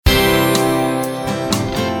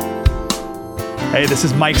Hey, this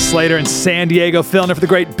is Mike Slater in San Diego, filling in for the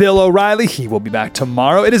great Bill O'Reilly. He will be back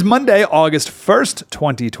tomorrow. It is Monday, August 1st,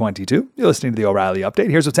 2022. You're listening to the O'Reilly Update.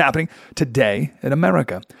 Here's what's happening today in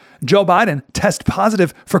America. Joe Biden tests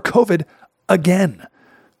positive for COVID again.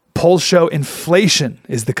 Polls show inflation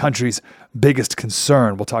is the country's biggest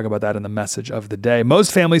concern. We'll talk about that in the message of the day.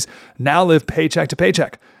 Most families now live paycheck to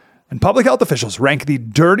paycheck. And public health officials rank the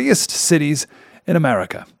dirtiest cities in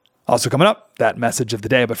America. Also coming up, that message of the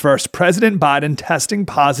day. But first, President Biden testing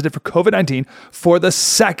positive for COVID-19 for the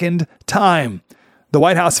second time. The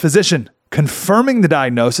White House physician confirming the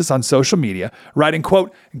diagnosis on social media, writing,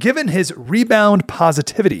 quote, "Given his rebound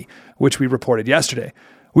positivity," which we reported yesterday,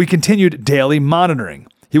 "we continued daily monitoring.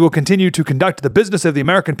 He will continue to conduct the business of the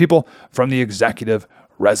American people from the executive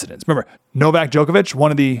residence." Remember, Novak Djokovic,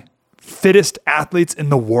 one of the fittest athletes in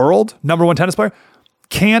the world, number one tennis player,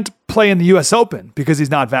 can't play in the U.S. Open because he's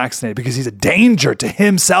not vaccinated, because he's a danger to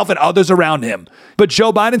himself and others around him. But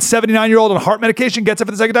Joe Biden, 79-year-old on heart medication, gets it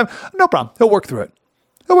for the second time. No problem. He'll work through it.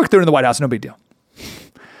 He'll work through it in the White House. No big deal.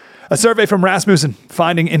 A survey from Rasmussen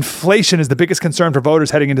finding inflation is the biggest concern for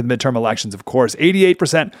voters heading into the midterm elections, of course.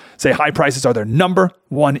 88% say high prices are their number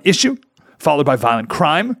one issue, followed by violent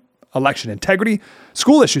crime, election integrity,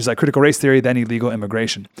 school issues like critical race theory, then illegal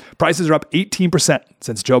immigration. Prices are up 18%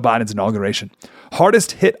 since Joe Biden's inauguration.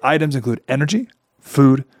 Hardest hit items include energy,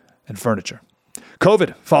 food, and furniture.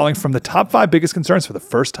 COVID falling from the top 5 biggest concerns for the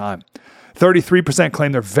first time. 33%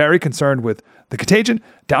 claim they're very concerned with the contagion,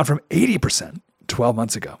 down from 80% 12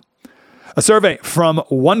 months ago. A survey from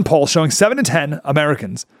one poll showing 7 in 10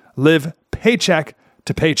 Americans live paycheck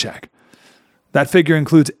to paycheck. That figure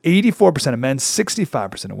includes 84% of men,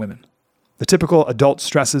 65% of women. The typical adult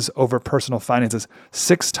stresses over personal finances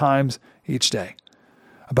 6 times each day.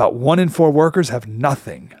 About 1 in 4 workers have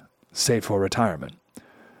nothing saved for retirement.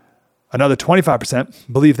 Another 25%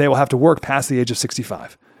 believe they will have to work past the age of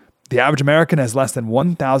 65. The average American has less than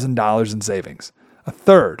 $1,000 in savings. A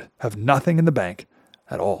third have nothing in the bank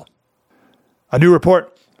at all. A new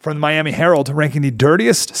report from the Miami Herald ranking the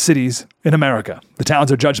dirtiest cities in America. The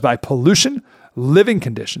towns are judged by pollution, living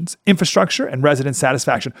conditions, infrastructure, and resident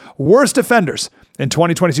satisfaction. Worst offenders in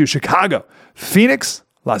 2022, Chicago, Phoenix,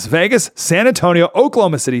 Las Vegas, San Antonio,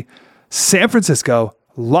 Oklahoma City, San Francisco,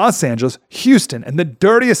 Los Angeles, Houston, and the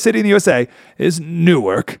dirtiest city in the USA is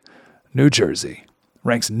Newark, New Jersey.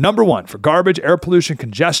 Ranks number 1 for garbage, air pollution,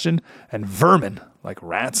 congestion, and vermin like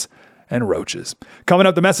rats and roaches. Coming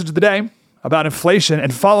up, the message of the day about inflation,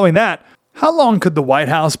 and following that, how long could the White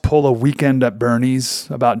House pull a weekend at Bernie's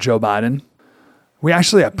about Joe Biden? We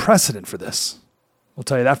actually have precedent for this. We'll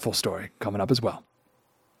tell you that full story coming up as well.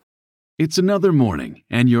 It's another morning,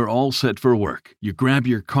 and you're all set for work. You grab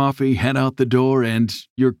your coffee, head out the door, and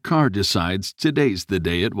your car decides today's the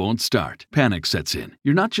day it won't start. Panic sets in.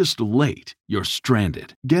 You're not just late, you're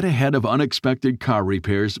stranded. Get ahead of unexpected car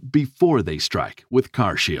repairs before they strike with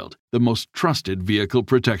CarShield, the most trusted vehicle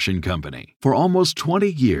protection company. For almost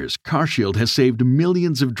 20 years, CarShield has saved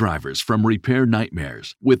millions of drivers from repair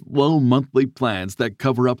nightmares with low monthly plans that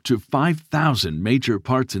cover up to 5,000 major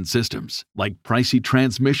parts and systems, like pricey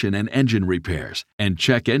transmission and engine repairs and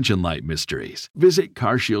check engine light mysteries. Visit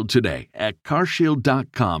CarShield today at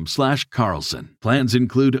carshield.com/Carlson. Plans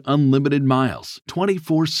include unlimited miles,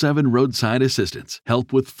 24/7 roadside assistance,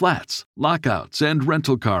 help with flats, lockouts, and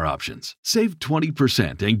rental car options. Save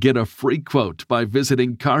 20% and get a free quote by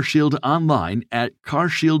visiting CarShield online at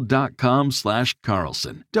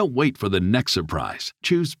carshield.com/Carlson. Don't wait for the next surprise.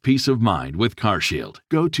 Choose peace of mind with CarShield.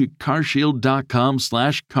 Go to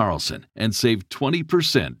carshield.com/Carlson and save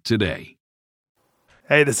 20% today.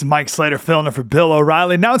 Hey, this is Mike Slater filling in for Bill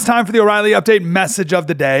O'Reilly. Now it's time for the O'Reilly Update message of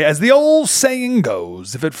the day. As the old saying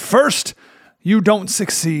goes, if at first you don't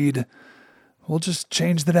succeed, we'll just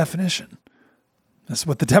change the definition. This is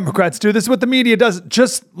what the Democrats do. This is what the media does.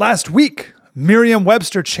 Just last week,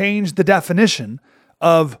 Merriam-Webster changed the definition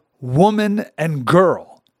of woman and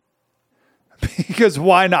girl. Because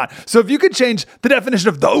why not? So if you could change the definition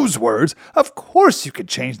of those words, of course you could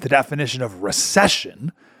change the definition of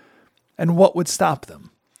recession. And what would stop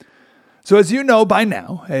them? So as you know by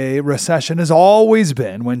now, a recession has always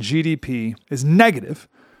been when GDP is negative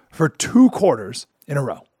for 2 quarters in a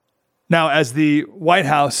row. Now, as the White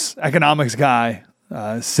House economics guy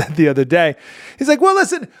said the other day, he's like, well,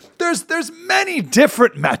 listen, there's many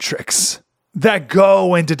different metrics that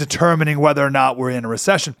go into determining whether or not we're in a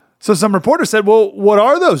recession. So some reporters said, well, what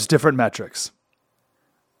are those different metrics?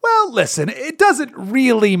 Well, listen, it doesn't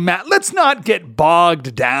really matter. Let's not get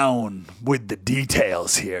bogged down with the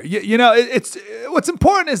details here. You know, it's what's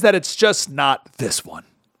important is that it's just not this one.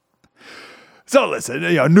 So listen,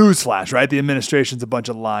 newsflash, right? The administration's a bunch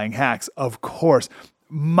of lying hacks, of course.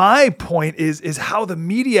 My point is how the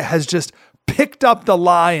media has just picked up the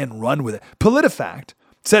lie and run with it. PolitiFact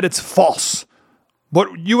said it's false.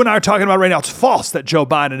 What you and I are talking about right now, it's false that Joe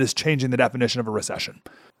Biden is changing the definition of a recession.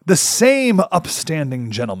 The same upstanding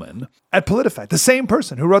gentleman at PolitiFact, the same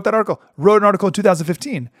person who wrote that article, wrote an article in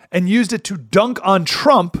 2015 and used it to dunk on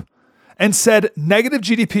Trump and said negative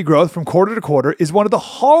GDP growth from quarter to quarter is one of the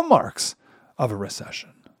hallmarks of a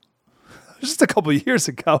recession. Just a couple of years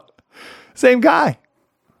ago, same guy.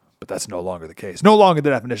 But that's no longer the case. No longer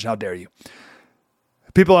the definition. How dare you?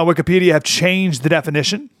 People on Wikipedia have changed the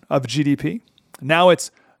definition of GDP. Now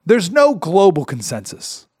there's no global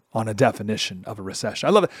consensus on a definition of a recession.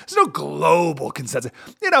 I love it. There's no global consensus.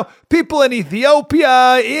 People in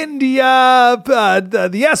Ethiopia, India,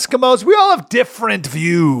 the Eskimos, we all have different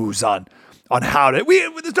views on how to,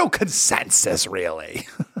 there's no consensus really.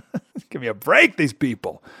 Give me a break, these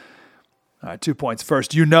people. All right, 2 points.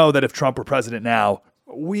 First, that if Trump were president now,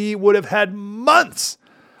 we would have had months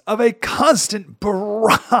of a constant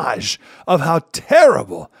barrage of how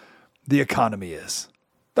terrible the economy is.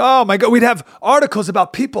 Oh my God, we'd have articles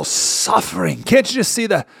about people suffering. Can't you just see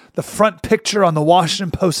the front picture on the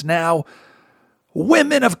Washington Post now?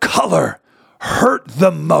 Women of color hurt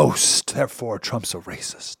the most, therefore Trump's a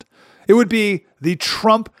racist. It would be the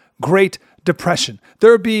Trump Great Depression.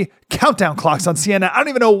 There would be countdown clocks on CNN. I don't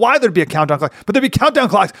even know why there'd be a countdown clock, but there'd be countdown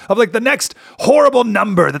clocks of the next horrible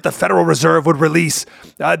number that the Federal Reserve would release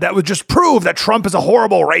that would just prove that Trump is a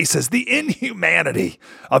horrible racist. The inhumanity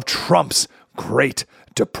of Trump's Great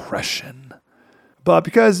Depression. But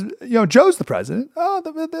because, Joe's the president,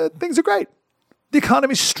 the things are great. The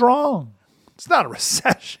economy's strong. It's not a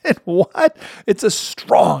recession. What? It's a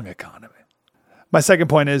strong economy. My second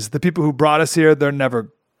point is the people who brought us here, they're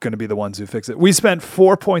never going to be the ones who fix it. We spent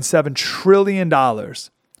 $4.7 trillion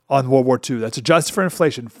on World War II. That's adjusted for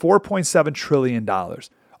inflation, $4.7 trillion.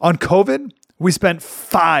 On COVID, we spent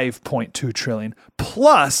 $5.2 trillion.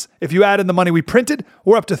 Plus, if you add in the money we printed,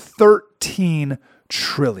 we're up to $13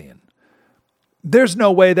 trillion. There's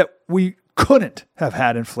no way that we couldn't have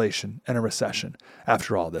had inflation and a recession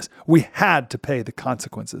after all this. We had to pay the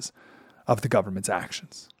consequences of the government's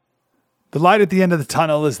actions. The light at the end of the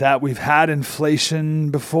tunnel is that we've had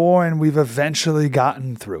inflation before and we've eventually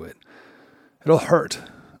gotten through it. It'll hurt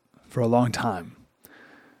for a long time.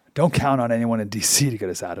 Don't count on anyone in DC to get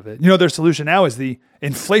us out of it. Their solution now is the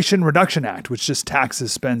Inflation Reduction Act, which just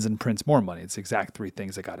taxes, spends, and prints more money. It's the exact three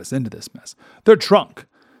things that got us into this mess. They're drunk.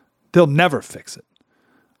 They'll never fix it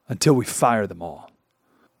until we fire them all.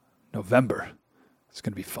 November is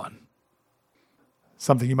going to be fun.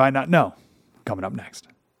 Something you might not know coming up next.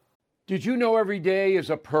 Did you know every day is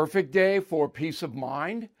a perfect day for peace of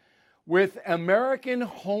mind? With American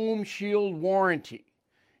Home Shield Warranty,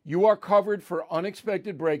 you are covered for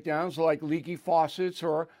unexpected breakdowns like leaky faucets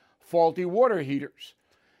or faulty water heaters.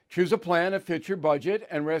 Choose a plan that fits your budget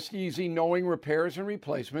and rest easy knowing repairs and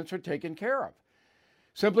replacements are taken care of.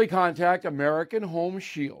 Simply contact American Home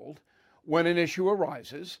Shield when an issue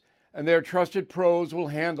arises, and their trusted pros will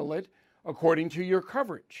handle it according to your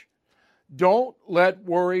coverage. Don't let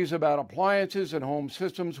worries about appliances and home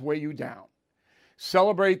systems weigh you down.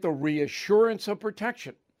 Celebrate the reassurance of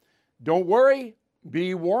protection. Don't worry,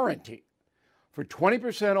 be warranty. For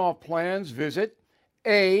 20% off plans, visit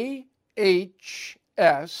ahs.com/bill.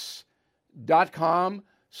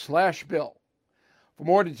 For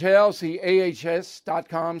more details, see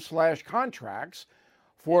ahs.com/contracts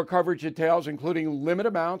for coverage details, including limit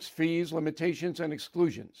amounts, fees, limitations, and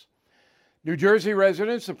exclusions. New Jersey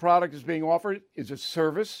residents, the product is being offered is a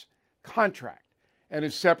service contract and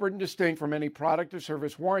is separate and distinct from any product or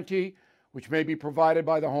service warranty, which may be provided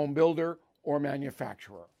by the home builder or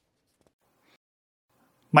manufacturer.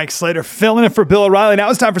 Mike Slater filling in for Bill O'Reilly. Now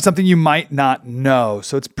it's time for something you might not know.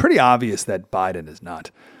 So it's pretty obvious that Biden is not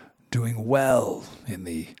doing well in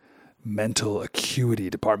the mental acuity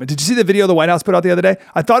department. Did you see the video the White House put out the other day?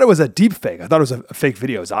 I thought it was a deep fake. I thought it was a fake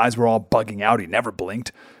video. His eyes were all bugging out. He never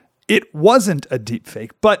blinked. It wasn't a deep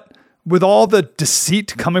fake, but with all the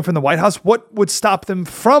deceit coming from the White House, what would stop them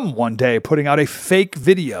from one day putting out a fake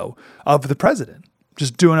video of the president,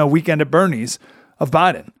 just doing a weekend at Bernie's of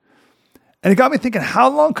Biden? And it got me thinking, how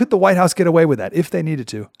long could the White House get away with that if they needed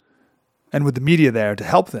to? And with the media there to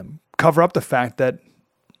help them cover up the fact that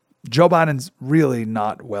Joe Biden's really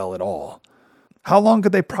not well at all. How long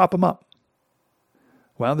could they prop him up?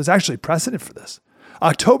 Well, there's actually precedent for this.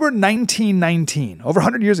 October 1919, over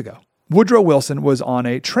 100 years ago, Woodrow Wilson was on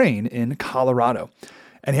a train in Colorado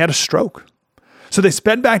and he had a stroke. So they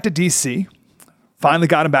sped back to DC finally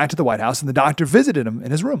got him back to the White House, and the doctor visited him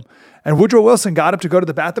in his room. And Woodrow Wilson got up to go to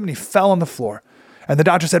the bathroom, and he fell on the floor. And the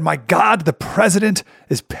doctor said, "My God, the president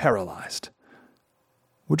is paralyzed."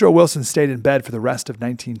 Woodrow Wilson stayed in bed for the rest of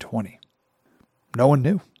 1920. No one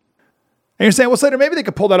knew. And you're saying, well, Slater, maybe they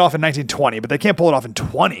could pull that off in 1920, but they can't pull it off in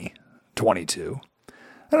 2022. I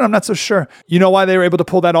don't know, I'm not so sure. You know why they were able to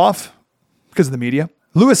pull that off? Because of the media.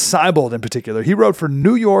 Louis Seibold, in particular, he wrote for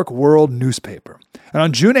New York World newspaper. And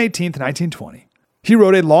on June 18th, 1920, he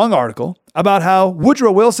wrote a long article about how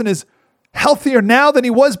Woodrow Wilson is healthier now than he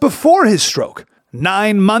was before his stroke.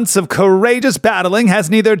 9 months of courageous battling has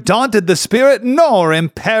neither daunted the spirit nor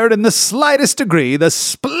impaired in the slightest degree the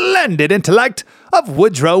splendid intellect of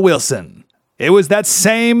Woodrow Wilson. It was that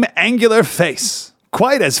same angular face,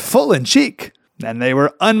 quite as full in cheek, and they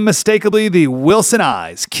were unmistakably the Wilson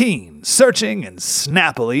eyes, keen, searching, and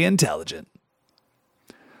snappily intelligent.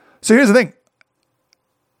 So here's the thing.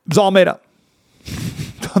 It was all made up.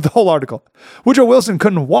 The whole article. Woodrow Wilson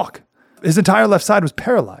couldn't walk. His entire left side was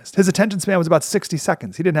paralyzed. His attention span was about 60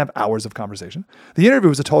 seconds. He didn't have hours of conversation. The interview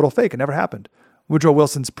was a total fake. It never happened. Woodrow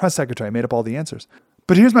Wilson's press secretary made up all the answers.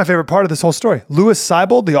 But here's my favorite part of this whole story. Louis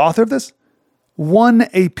Seibold, the author of this, won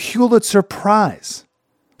a Pulitzer Prize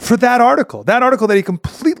for that article that he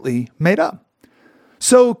completely made up.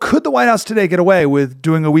 So could the White House today get away with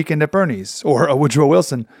doing a Weekend at Bernie's or a Woodrow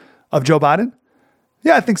Wilson of Joe Biden?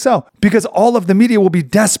 Yeah, I think so. Because all of the media will be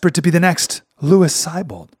desperate to be the next Louis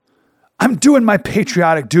Seibold. I'm doing my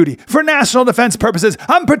patriotic duty. For national defense purposes,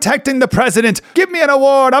 I'm protecting the president. Give me an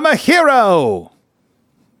award. I'm a hero.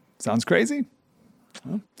 Sounds crazy?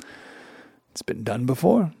 Well, it's been done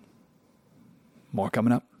before. More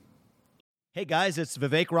coming up. Hey guys, it's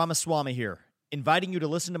Vivek Ramaswamy here, inviting you to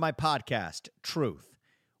listen to my podcast, Truth.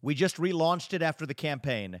 We just relaunched it after the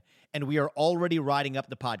campaign, and we are already riding up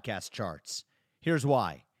the podcast charts. Here's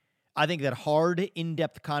why. I think that hard,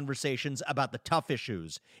 in-depth conversations about the tough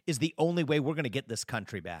issues is the only way we're going to get this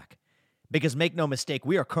country back. Because make no mistake,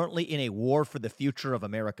 we are currently in a war for the future of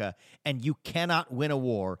America, and you cannot win a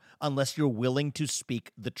war unless you're willing to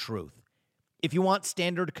speak the truth. If you want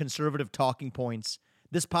standard conservative talking points,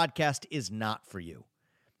 this podcast is not for you.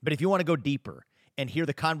 But if you want to go deeper and hear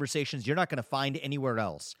the conversations you're not going to find anywhere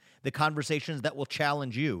else, the conversations that will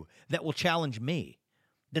challenge you, that will challenge me,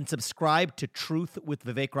 then subscribe to Truth with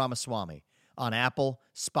Vivek Ramaswamy on Apple,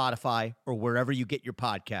 Spotify, or wherever you get your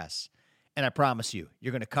podcasts. And I promise you,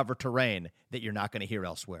 you're going to cover terrain that you're not going to hear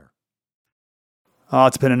elsewhere. Oh,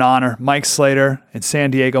 it's been an honor. Mike Slater in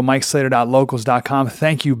San Diego, MikeSlater.locals.com.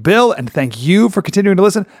 Thank you, Bill, and thank you for continuing to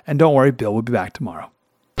listen. And don't worry, Bill will be back tomorrow.